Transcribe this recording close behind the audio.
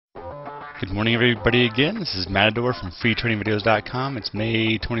Good morning, everybody. Again, this is Matador from freetradingvideos.com. It's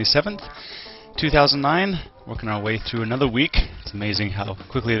May 27th, 2009. Working our way through another week. It's amazing how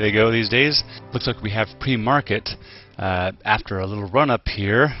quickly they go these days. Looks like we have pre-market after a little run-up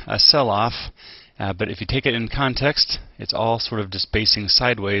here, a sell-off. But if you take it in context, it's all sort of just basing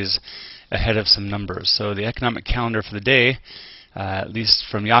sideways ahead of some numbers. So the economic calendar for the day, at least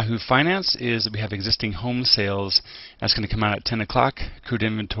from Yahoo Finance, is that we have existing home sales. That's going to come out at 10 o'clock. Crude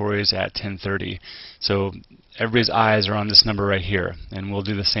inventories at 10:30. So everybody's eyes are on this number right here, and we'll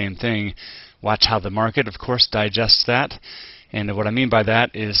do the same thing. Watch how the market, of course, digests that. And what I mean by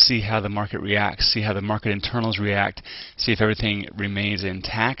that is see how the market reacts, see how the market internals react, see if everything remains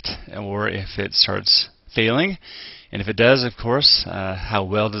intact or if it starts failing. And if it does, of course, how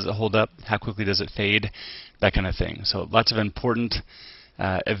well does it hold up, how quickly does it fade, that kind of thing. So lots of important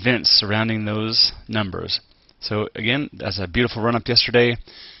events surrounding those numbers. So again, that's a beautiful run-up yesterday.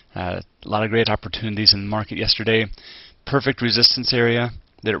 A lot of great opportunities in the market yesterday. Perfect resistance area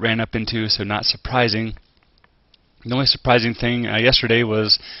that it ran up into, so not surprising. The only surprising thing yesterday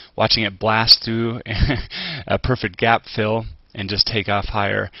was watching it blast through a perfect gap fill and just take off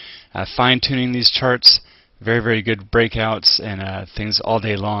higher. Fine-tuning these charts, very, very good breakouts and things all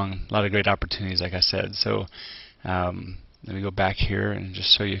day long. A lot of great opportunities, like I said. So let me go back here and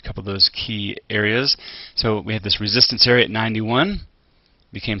just show you a couple of those key areas. So we had this resistance area at 91.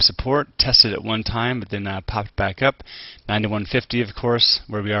 Became support, tested at one time, but then popped back up. 91.50, of course,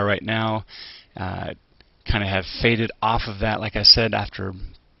 where we are right now. Kind of have faded off of that, like I said, after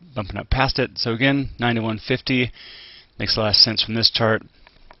bumping up past it. So again, 91.50 makes a lot of sense from this chart.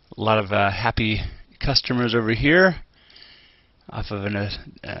 A lot of happy customers over here, off of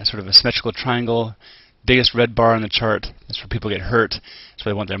sort of a symmetrical triangle. Biggest red bar on the chart. That's where people get hurt. That's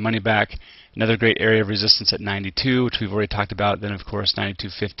where they want their money back. Another great area of resistance at 92, which we've already talked about. Then, of course,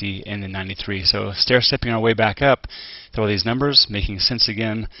 92.50 and then 93. So stair-stepping our way back up through all these numbers, making sense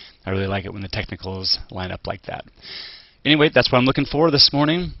again. I really like it when the technicals line up like that. Anyway, that's what I'm looking for this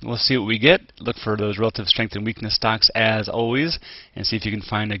morning. We'll see what we get. Look for those relative strength and weakness stocks as always, and see if you can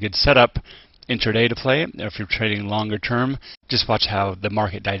find a good setup intraday to play. If you're trading longer term, just watch how the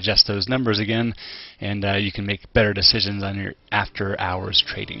market digests those numbers again, and you can make better decisions on your after-hours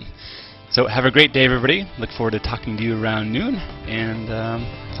trading. So have a great day, everybody. Look forward to talking to you around noon, and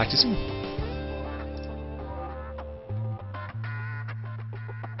talk to you soon.